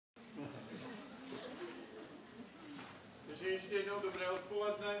Takže ještě jednou dobré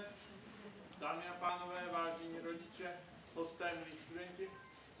odpoledne, dámy a pánové, vážení rodiče, hosté, milí studenti.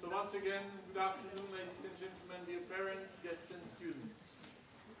 So once again, good afternoon, ladies and gentlemen, dear parents, guests and students.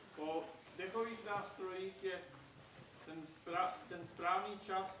 Po dechových nástrojích je ten správný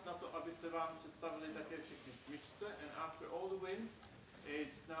čas na to, aby se vám představili také všechny smyčce. And after all the winds,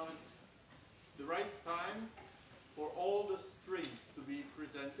 it's the right time for all the strings to be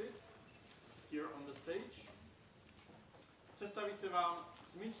presented here on the stage. Představí se vám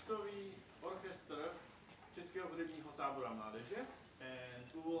smyčcový orchestr Českého hudebního tábora mládeže,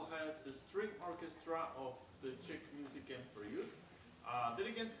 and we will have the string orchestra of the Czech Music Camp for Youth. A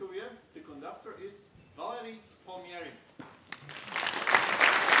dirigentkou je, the conductor is Valerie Palmieri.